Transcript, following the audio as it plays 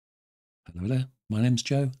Hello there, my name's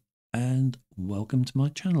Joe and welcome to my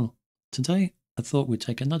channel. Today I thought we'd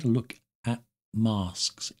take another look at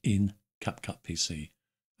masks in CapCut PC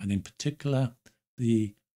and in particular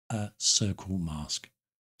the circle mask.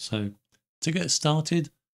 So to get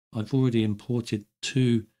started, I've already imported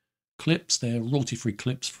two clips. They're royalty-free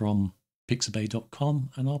clips from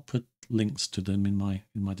pixabay.com and I'll put links to them in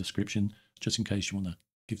my description just in case you want to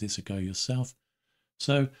give this a go yourself.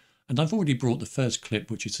 And I've already brought the first clip,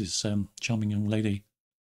 which is this charming young lady,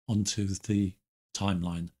 onto the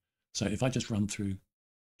timeline. So if I just run through,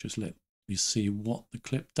 just let you see what the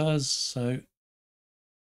clip does. So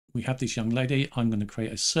we have this young lady. I'm going to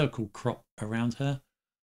create a circle crop around her.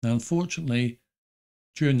 Now, unfortunately,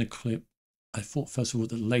 during the clip, I thought, first of all,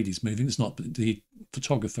 that the lady's moving. It's not, but the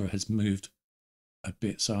photographer has moved a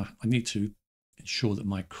bit. So I need to ensure that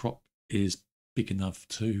my crop is big enough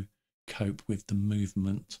to cope with the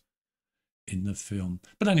movement in the film.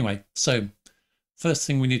 But anyway, so first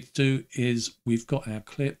thing we need to do is we've got our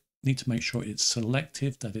clip, need to make sure it's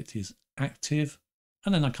selective, that it is active.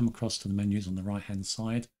 And then I come across to the menus on the right hand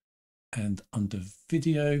side, and under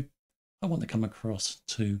video, I want to come across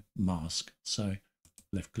to mask. So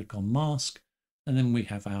left click on mask, and then we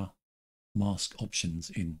have our mask options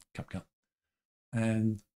in CapCut.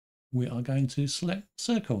 And we are going to select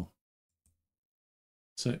circle.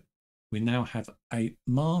 So we now have a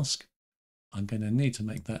mask. I'm going to need to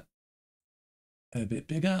make that a bit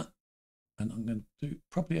bigger, and I'm going to do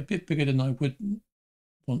probably a bit bigger than I would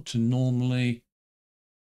want to normally,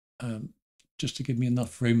 just to give me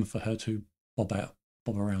enough room for her to bob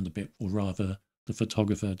around a bit, or rather the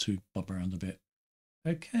photographer to bob around a bit.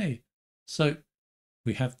 Okay, so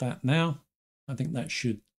we have that now. I think that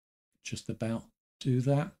should just about do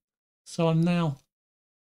that. So I'm now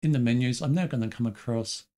in the menus. I'm now going to come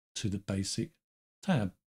across to the basic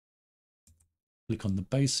tab. Click on the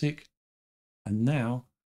basic, and now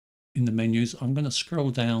in the menus I'm going to scroll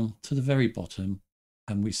down to the very bottom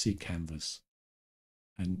and we see canvas.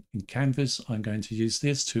 And in canvas I'm going to use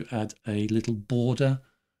this to add a little border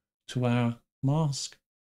to our mask.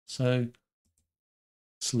 So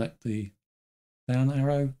select the down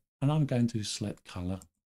arrow and I'm going to select color,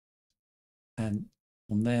 and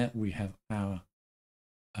on there we have our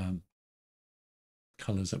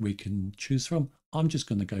colors that we can choose from. I'm just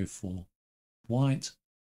going to go for white,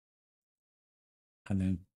 and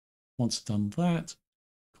then once I've done that,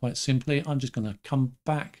 quite simply, I'm just going to come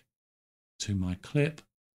back to my clip.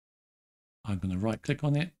 I'm going to right click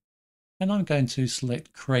on it and I'm going to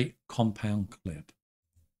select create compound clip.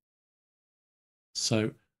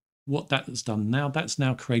 So what that has done now, that's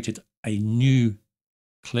now created a new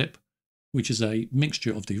clip, which is a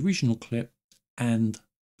mixture of the original clip and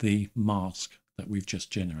the mask that we've just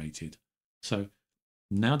generated. So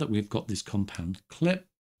now that we've got this compound clip,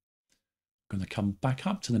 I'm going to come back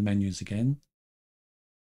up to the menus again,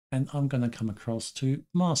 and I'm going to come across to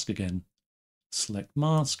mask again. Select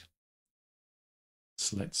mask,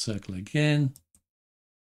 select circle again.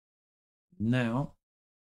 Now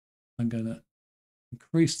I'm going to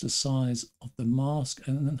increase the size of the mask,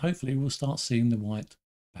 and then hopefully we'll start seeing the white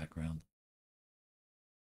background.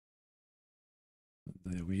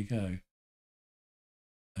 There we go.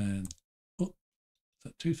 And is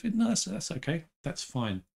that too thin? No, that's okay. That's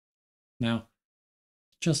fine. Now,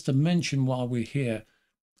 just to mention while we're here,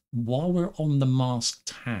 while we're on the mask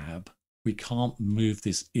tab, we can't move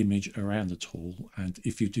this image around at all. And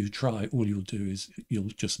if you do try, all you'll do is you'll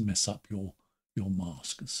just mess up your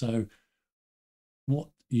mask. So what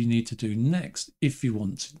you need to do next, if you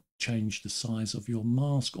want to change the size of your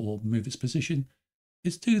mask or move its position,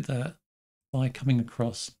 is do that by coming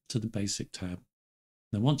across to the basic tab.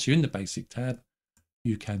 Now, once you're in the basic tab,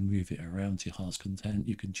 you can move it around to your heart's content.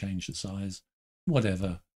 You can change the size,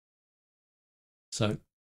 whatever. So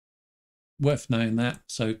worth knowing that.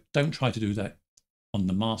 So don't try to do that on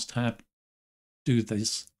the mask tab. Do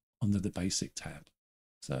this under the basic tab.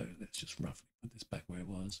 So let's just roughly put this back where it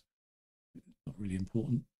was. Not really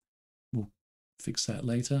important. We'll fix that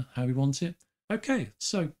later, how we want it. Okay,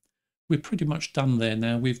 so we're pretty much done there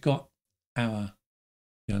now. We've got our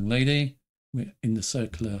young lady. We're in the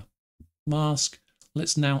circular mask.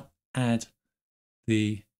 Let's now add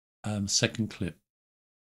the second clip.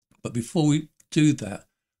 But before we do that,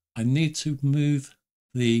 I need to move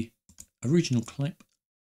the original clip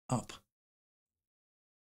up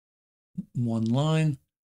one line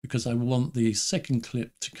because I want the second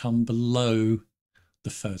clip to come below the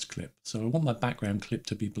first clip. So I want my background clip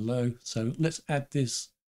to be below. So let's add this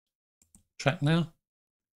track now.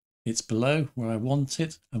 It's below where I want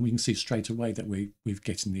it, and we can see straight away that we're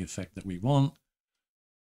getting the effect that we want.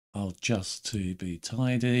 I'll just to be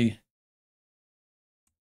tidy,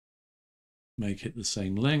 make it the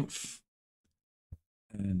same length.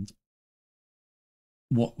 And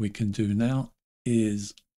what we can do now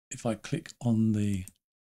is if I click on the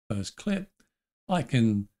first clip, I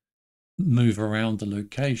can move around the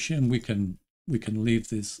location. We can leave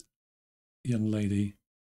this young lady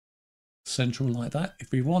central like that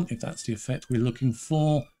if we want, if that's the effect we're looking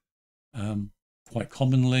for. Quite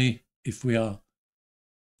commonly, if we are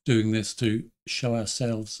doing this to show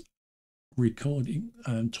ourselves recording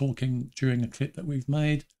and talking during a clip that we've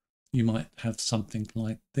made, you might have something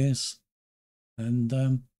like this,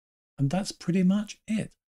 and that's pretty much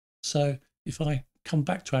it. So if I come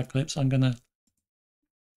back to our clips, I'm going to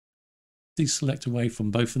deselect away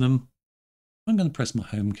from both of them. I'm going to press my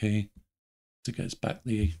home key to get us back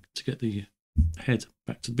to get the head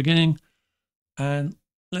back to the beginning, and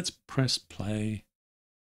let's press play.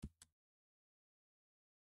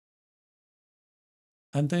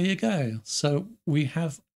 And there you go. So we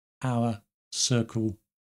have our circle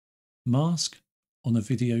mask on a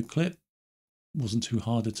video clip. Wasn't too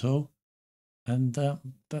hard at all. And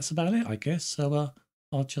that's about it, I guess. So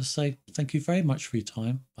I'll just say thank you very much for your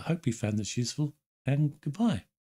time. I hope you found this useful, and goodbye.